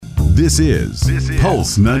This is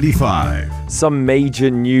Pulse 95. Some major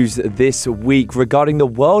news this week regarding the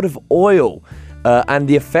world of oil and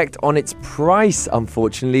the effect on its price,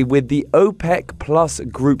 unfortunately, with the OPEC Plus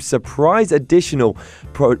group surprise additional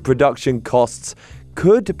production costs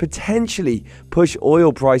could potentially push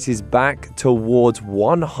oil prices back towards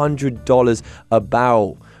 $100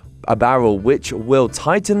 a barrel, which will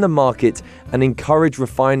tighten the market and encourage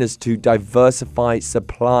refiners to diversify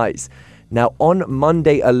supplies. Now, on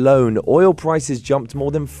Monday alone, oil prices jumped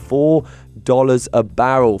more than $4 a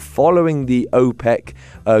barrel following the OPEC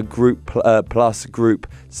Plus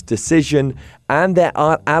group's decision and their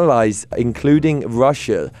allies, including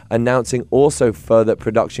Russia, announcing also further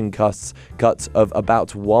production cuts of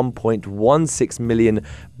about 1.16 million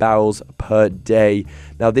barrels per day.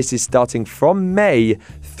 Now, this is starting from May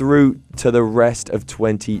through to the rest of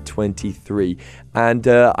 2023. And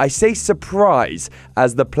I say surprise,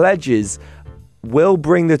 as the pledges will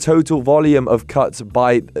bring the total volume of cuts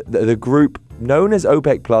by the group known as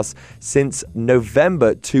OPEC Plus since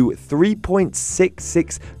November to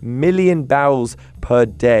 3.66 million barrels per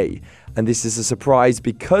day. And this is a surprise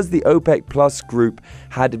because the OPEC Plus group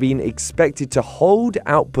had been expected to hold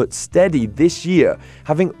output steady this year,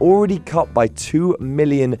 having already cut by 2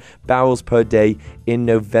 million barrels per day in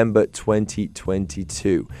November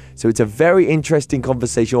 2022. So it's a very interesting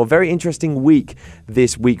conversation, or a very interesting week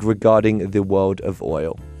this week regarding the world of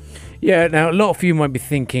oil. Yeah, now a lot of you might be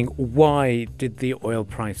thinking, why did the oil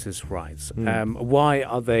prices rise? Why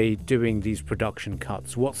are they doing these production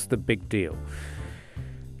cuts? What's the big deal?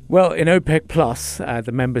 Well, in OPEC Plus,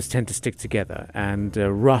 the members tend to stick together, and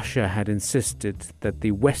Russia had insisted that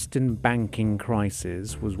the Western banking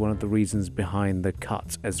crisis was one of the reasons behind the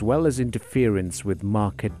cut, as well as interference with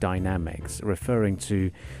market dynamics, referring to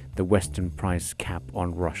the Western price cap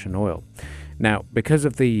on Russian oil. Now, because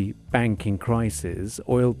of the banking crisis,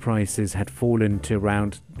 oil prices had fallen to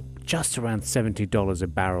just around $70 a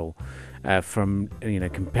barrel. From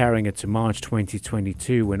comparing it to March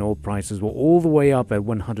 2022, when oil prices were all the way up at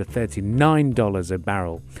 $139 a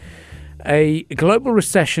barrel. A global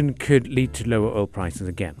recession could lead to lower oil prices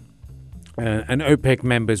again. And OPEC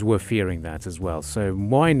members were fearing that as well. So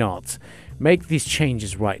why not make these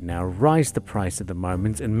changes right now, rise the price at the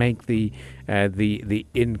moment, and make the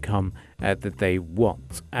income that they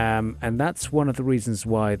want. And that's one of the reasons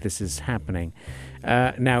why this is happening.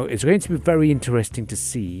 Now, it's going to be very interesting to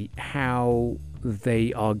see how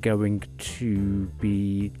they are going to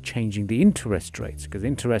be changing the interest rates, because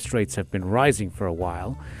interest rates have been rising for a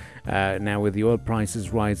while. Now, with the oil prices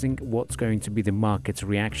rising, what's going to be the market's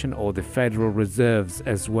reaction, or the Federal Reserve's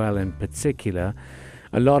as well in particular?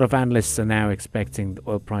 A lot of analysts are now expecting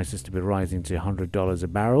oil prices to be rising to $100 a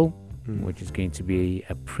barrel, which is going to be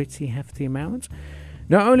a pretty hefty amount.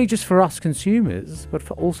 Not only just for us consumers,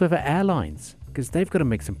 but also for airlines, because they've got to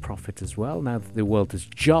make some profit as well now that the world has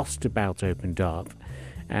just about opened up.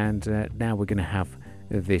 And now we're going to have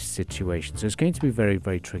this situation. So it's going to be very,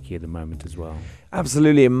 very tricky at the moment as well.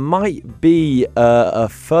 Absolutely. It might be a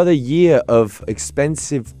further year of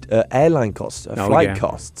expensive airline costs, flight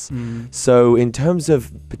costs. So in terms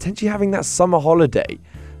of potentially having that summer holiday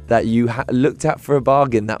that you looked at for a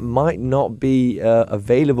bargain, that might not be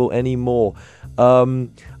available anymore.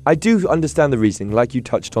 I do understand the reasoning. Like you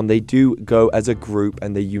touched on, they do go as a group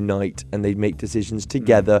and they unite and they make decisions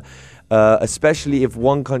together. Especially if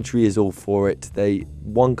one country is all for it,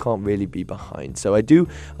 one can't really be behind. So I do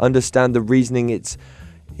understand the reasoning. It's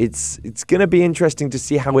going to be interesting to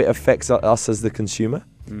see how it affects us as the consumer,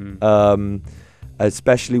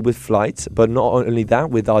 especially with flights. But not only that,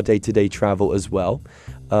 with our day-to-day travel as well.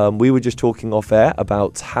 We were just talking off air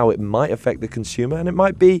about how it might affect the consumer, and it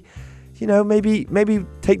might be, maybe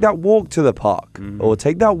take that walk to the park or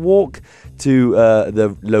take that walk to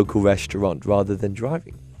the local restaurant rather than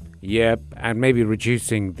driving. Yep, and maybe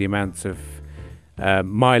reducing the amounts of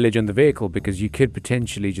mileage on the vehicle, because you could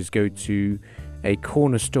potentially just go to a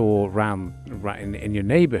corner store in your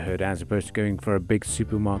neighborhood as opposed to going for a big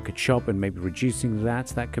supermarket shop, and maybe reducing that.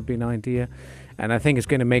 That could be an idea. And I think it's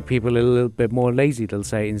going to make people a little bit more lazy. They'll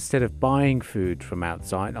say, instead of buying food from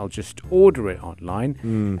outside, I'll just order it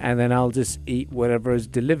online and then I'll just eat whatever is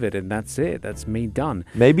delivered, and that's it. That's me done.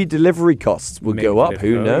 Maybe delivery costs will go up.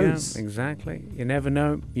 Who knows? Yeah, exactly. You never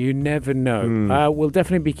know. You never know. We'll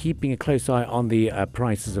definitely be keeping a close eye on the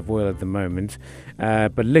prices of oil at the moment.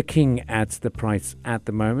 But looking at the price at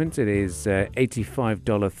the moment, it is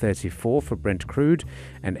 $85.34 for Brent crude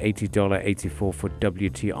and $80.84 for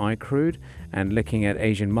WTI crude. And And looking at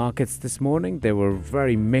Asian markets this morning, they were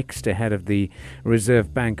very mixed ahead of the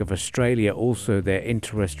Reserve Bank of Australia, also their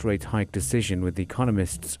interest rate hike decision, with the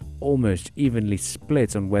economists almost evenly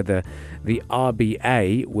split on whether the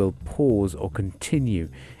RBA will pause or continue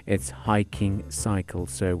its hiking cycle.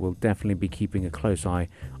 So we'll definitely be keeping a close eye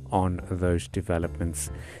on those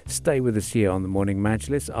developments. Stay with us here on the Morning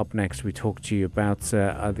Majlis. Up next, we talk to you about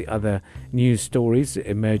the other news stories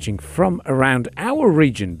emerging from around our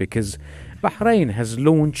region, because Bahrain has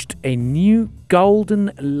launched a new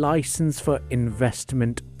golden license for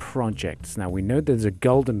investment projects. Now, we know there's a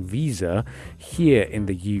golden visa here in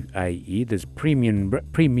the UAE. There's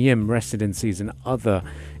premium residencies in other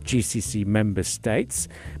GCC member states.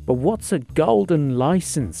 But what's a golden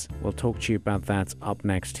license? We'll talk to you about that up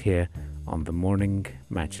next here on the Morning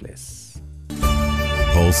Majlis.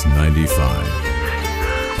 Pulse 95.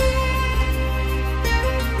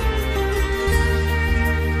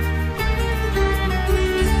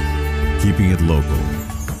 Keeping it local.